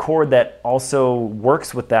great chord that also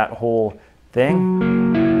works with that whole thing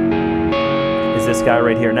is this guy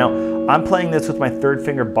right here. Now, I'm playing this with my third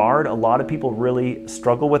finger barred. A lot of people really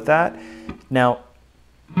struggle with that. Now,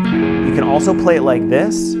 you can also play it like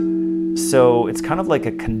this. So it's kind of like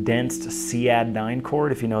a condensed C-add-9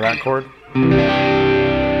 chord, if you know that chord.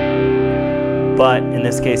 But in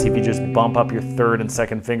this case, if you just bump up your third and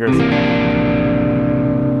second fingers,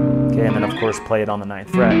 okay, and then of course play it on the 9th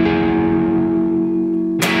fret.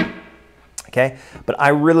 Okay, but I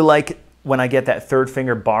really like when I get that third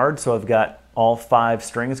finger barred, so I've got all 5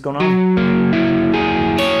 strings going on.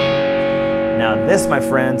 Now this, my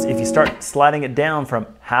friends, if you start sliding it down from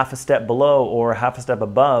half a step below or half a step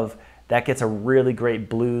above, that gets a really great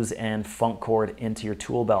blues and funk chord into your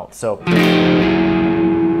tool belt. So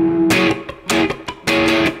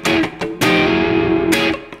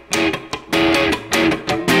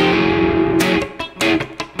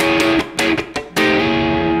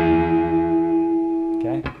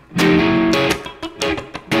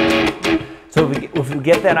so if we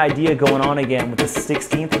get that idea going on again with the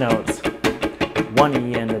 16th notes,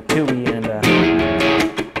 1E and a 2E and a...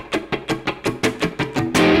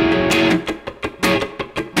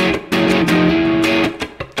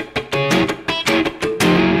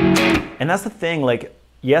 And that's the thing, like,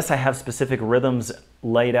 yes, I have specific rhythms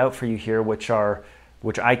laid out for you here, which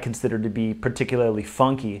I consider to be particularly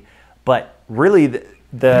funky, but really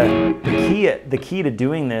the key to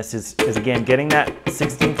doing this is again getting that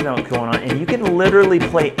 16th note going on, and you can literally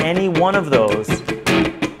play any one of those.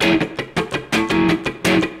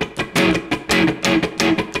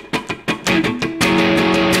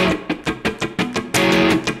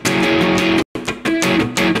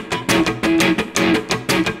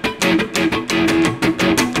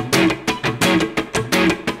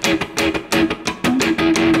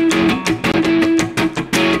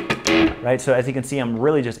 Right, so as you can see, I'm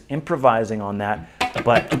really just improvising on that,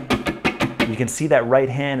 but you can see that right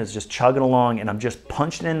hand is just chugging along, and I'm just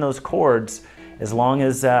punching in those chords as long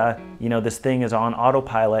as you know, this thing is on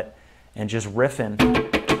autopilot and just riffing.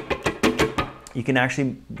 You can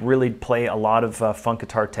actually really play a lot of funk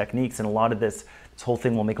guitar techniques, and a lot of this whole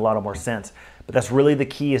thing will make a lot more sense. But that's really the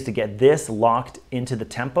key, is to get this locked into the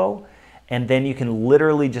tempo, and then you can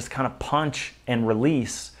literally just kind of punch and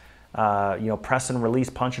release, you know, press and release,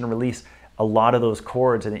 punch and release a lot of those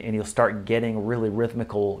chords, and you'll start getting really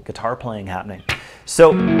rhythmical guitar playing happening.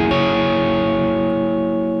 So, and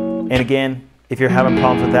again, if you're having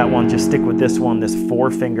problems with that one, just stick with this one, this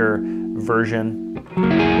 4-finger version.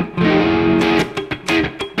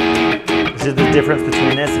 This is the difference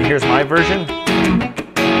between this, and here's my version.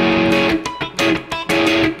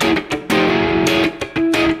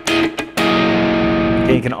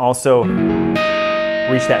 Okay, you can also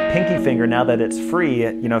reach that pinky finger now that it's free.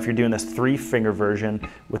 You know, if you're doing this 3-finger version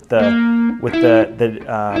with the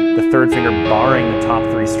third finger barring the top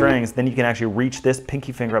 3 strings, then you can actually reach this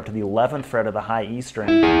pinky finger up to the 11th fret of the high E string.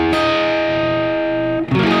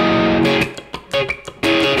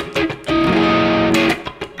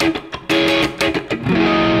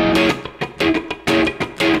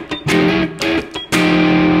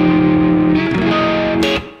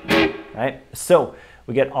 Right? So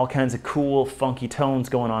we get all kinds of cool, funky tones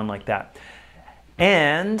going on like that.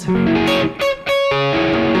 And,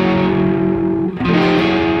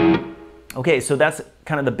 okay, so that's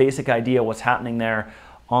kind of the basic idea, what's happening there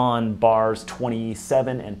on bars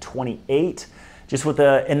 27 and 28. Just with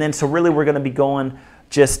the, and then so really we're going to be going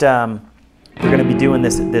just, we're going to be doing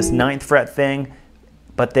this 9th fret thing,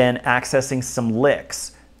 but then accessing some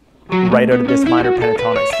licks right out of this minor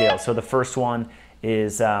pentatonic scale. So the first one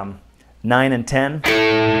is 9 and 10.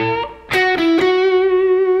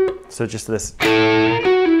 So just this.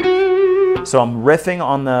 So I'm riffing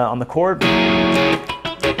on the chord.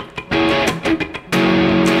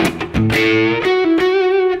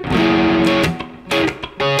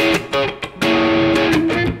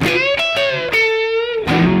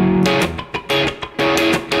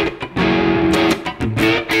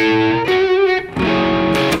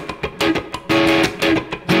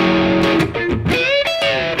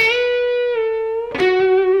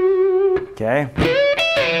 Okay.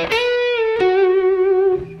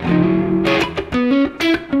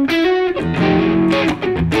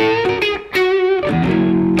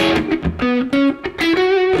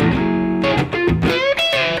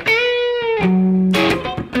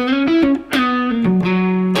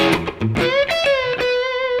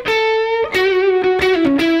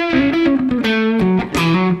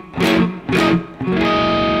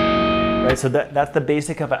 Right, so that's the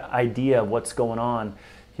basic of idea of what's going on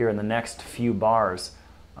here in the next few bars.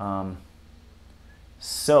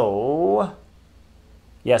 So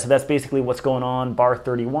yeah, so that's basically what's going on, bar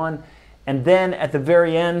 31. And then at the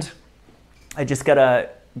very end, I just got a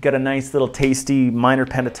nice little tasty minor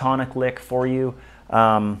pentatonic lick for you.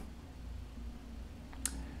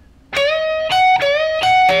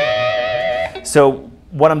 So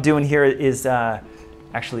what I'm doing here is,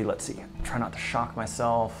 actually, let's see, try not to shock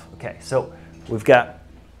myself. Okay, so we've got,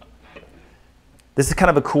 this is kind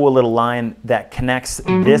of a cool little line that connects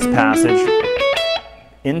this passage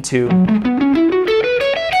into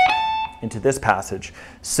this passage.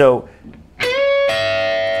 So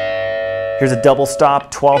here's a double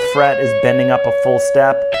stop, 12th fret is bending up a full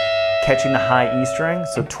step, catching the high E string,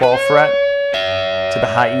 so 12th fret to the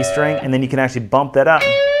high E string, and then you can actually bump that up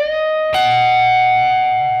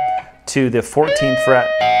to the 14th fret,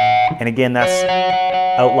 and again that's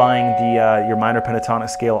outlining the your minor pentatonic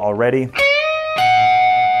scale already.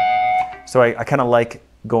 So I kind of like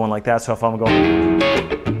going like that, so if I'm going,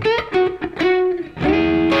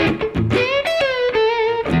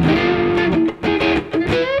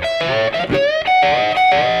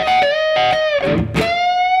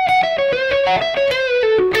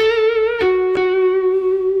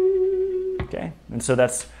 okay, and so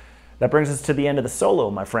that brings us to the end of the solo,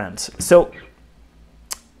 my friends. So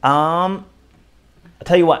I'll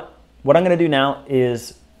tell you what I'm going to do now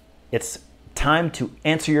is it's time to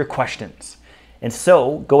answer your questions. And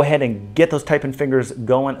so go ahead and get those typing fingers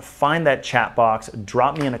going, find that chat box,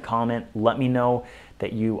 drop me in a comment, let me know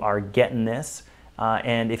that you are getting this.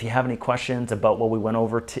 And if you have any questions about what we went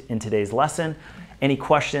over in today's lesson, any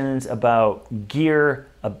questions about gear,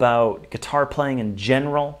 about guitar playing in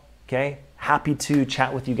general, okay, happy to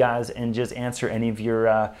chat with you guys and just answer any of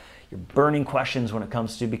your burning questions when it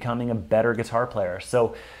comes to becoming a better guitar player.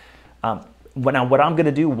 So what I'm going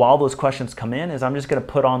to do while those questions come in is I'm just going to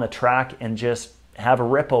put on the track and just have a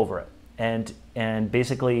rip over it. And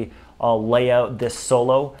basically I'll lay out this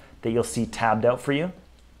solo that you'll see tabbed out for you.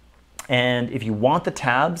 And if you want the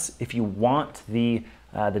tabs, if you want the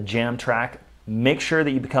jam track, make sure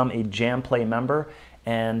that you become a Jam Play member.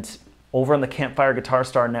 And over on the Campfire Guitar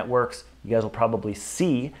Star Networks, you guys will probably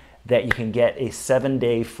see that you can get a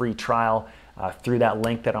 7-day free trial through that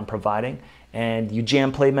link that I'm providing. And you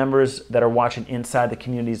Jam Play members that are watching inside the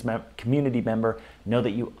community member know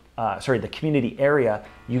that you, the community area,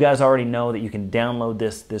 you guys already know that you can download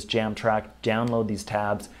this jam track, download these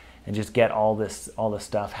tabs, and just get all this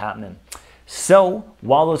stuff happening. So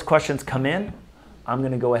while those questions come in, I'm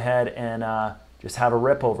going to go ahead and just have a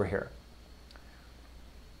rip over here.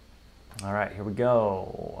 All right, here we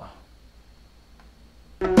go.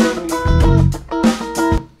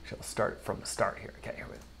 Shall start from the start here. Okay, here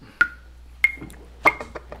we go.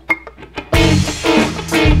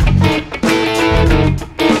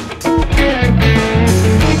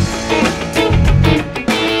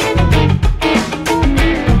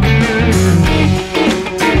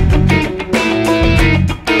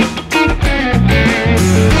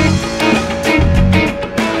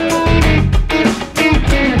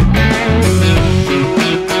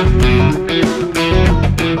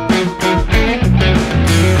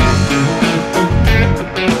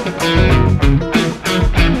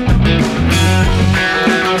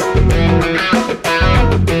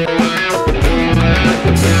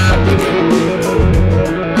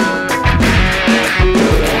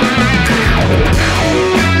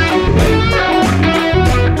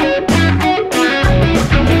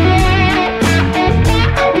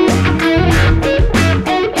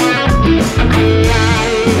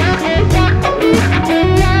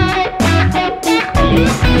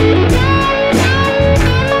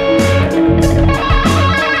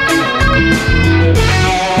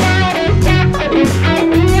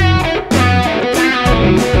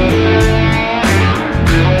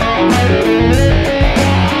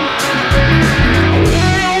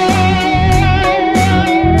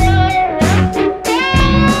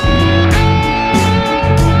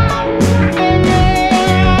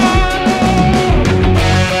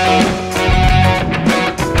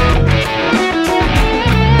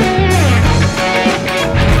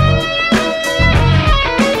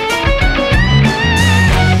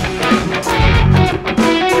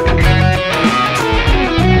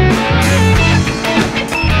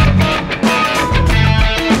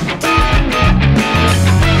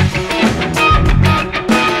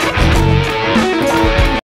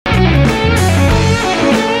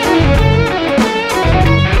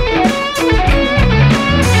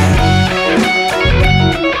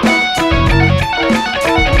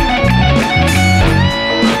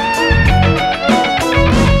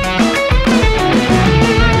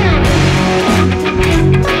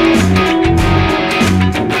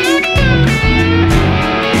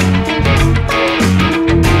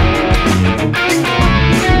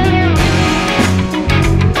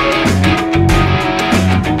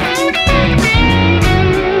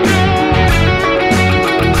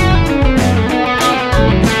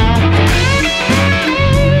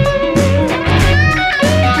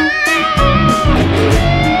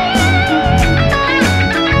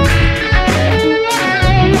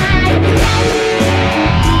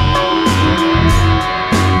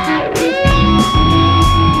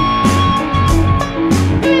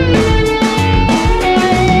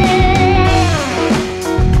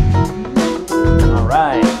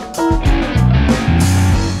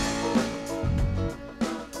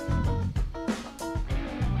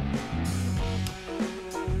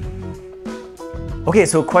 Okay,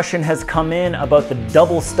 so a question has come in about the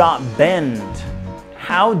double stop bend.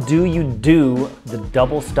 How do you do the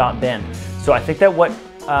double stop bend? So I think that what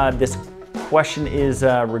this question is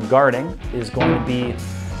regarding is going to be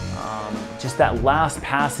just that last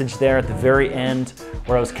passage there at the very end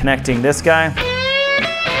where I was connecting this guy.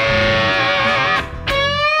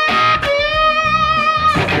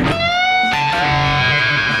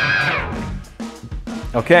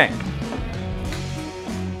 Okay.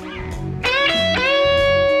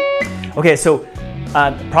 Okay, so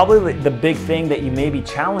probably the big thing that you may be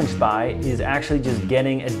challenged by is actually just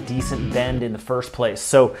getting a decent bend in the first place.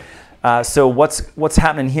 So, what's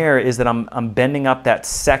happening here is that I'm bending up that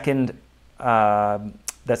second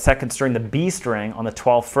string, the B string on the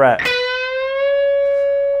 12th fret,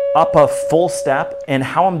 up a full step, and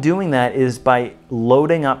how I'm doing that is by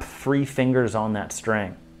loading up 3 fingers on that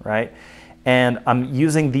string, right? And I'm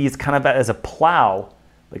using these kind of as a plow,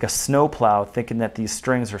 like a snow plow, thinking that these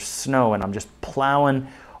strings are snow, and I'm just plowing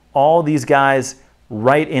all these guys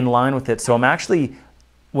right in line with it. So I'm actually,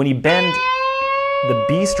 when you bend the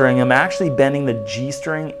B string, I'm actually bending the G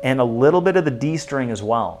string and a little bit of the D string as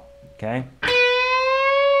well, okay?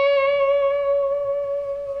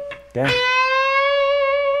 Okay.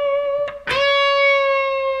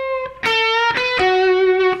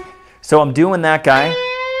 So I'm doing that guy.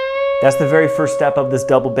 That's the very first step of this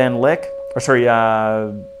double bend lick, or sorry,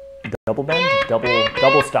 double bend,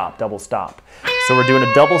 double stop. So we're doing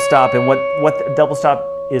a double stop, and what the double stop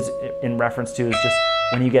is in reference to is just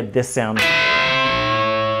when you get this sound.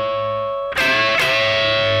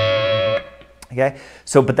 Okay,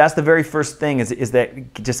 so but that's the very first thing is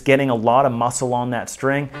that just getting a lot of muscle on that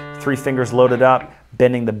string, 3 fingers loaded up,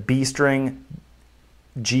 bending the B string,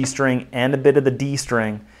 G string, and a bit of the D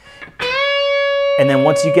string. And then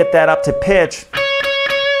once you get that up to pitch,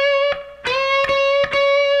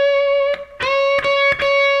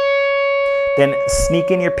 then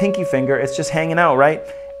sneak in your pinky finger, it's just hanging out, right?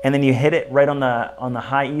 And then you hit it right on the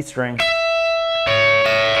high E string.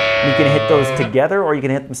 You can hit those together or you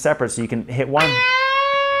can hit them separate. So you can hit one,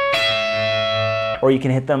 or you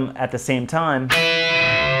can hit them at the same time,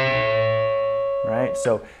 right?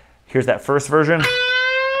 So here's that first version.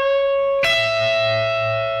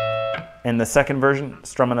 And the second version,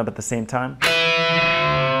 strumming up at the same time.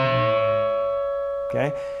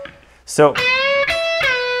 Okay, so,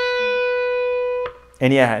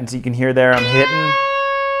 and yeah, and so you can hear there, I'm hitting,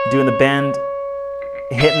 doing the bend,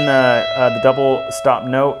 hitting the double stop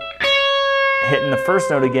note, hitting the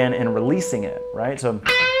first note again, and releasing it, right? So,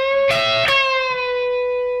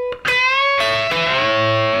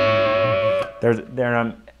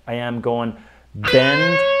 I am going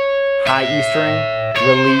bend, high E string,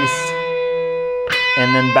 release,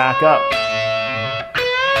 and then back up.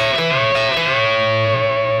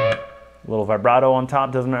 A little vibrato on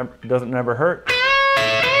top doesn't never hurt.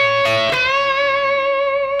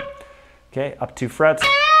 Okay, up 2 frets.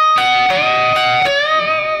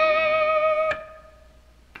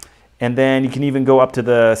 And then you can even go up to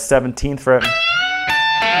the 17th fret.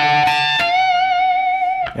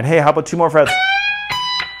 And hey, how about 2 more frets?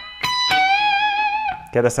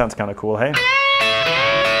 Okay, that sounds kind of cool, hey?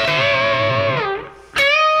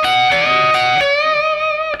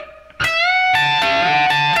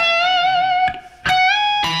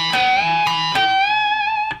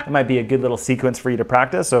 That might be a good little sequence for you to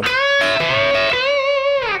practice. So,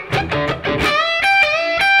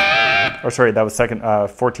 or sorry, that was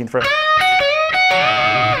 14th fret.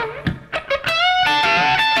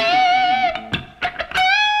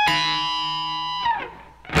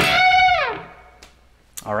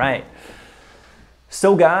 All right.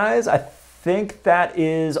 So guys, I think that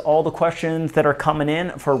is all the questions that are coming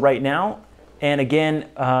in for right now. And again,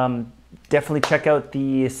 definitely check out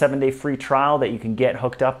the 7-day free trial that you can get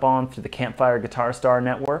hooked up on through the Campfire Guitar Star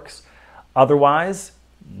networks. Otherwise,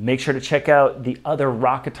 make sure to check out the other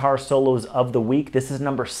rock guitar solos of the week. This is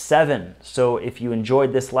number 7. So if you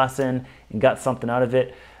enjoyed this lesson and got something out of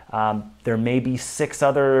it, there may be 6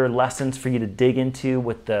 other lessons for you to dig into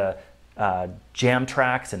with the jam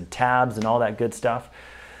tracks and tabs and all that good stuff.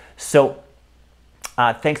 So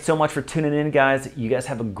thanks so much for tuning in, guys. You guys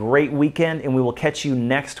have a great weekend, and we will catch you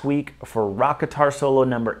next week for rock guitar solo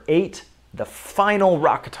number 8, the final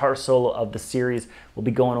rock guitar solo of the series. We'll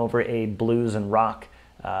be going over a blues and rock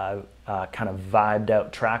kind of vibed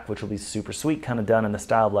out track, which will be super sweet, kind of done in the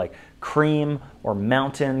style of like Cream or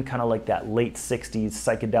Mountain, kind of like that late 60s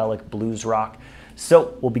psychedelic blues rock.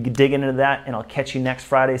 So we'll be digging into that, and I'll catch you next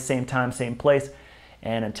Friday, same time, same place.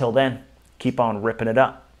 And until then, keep on ripping it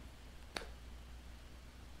up.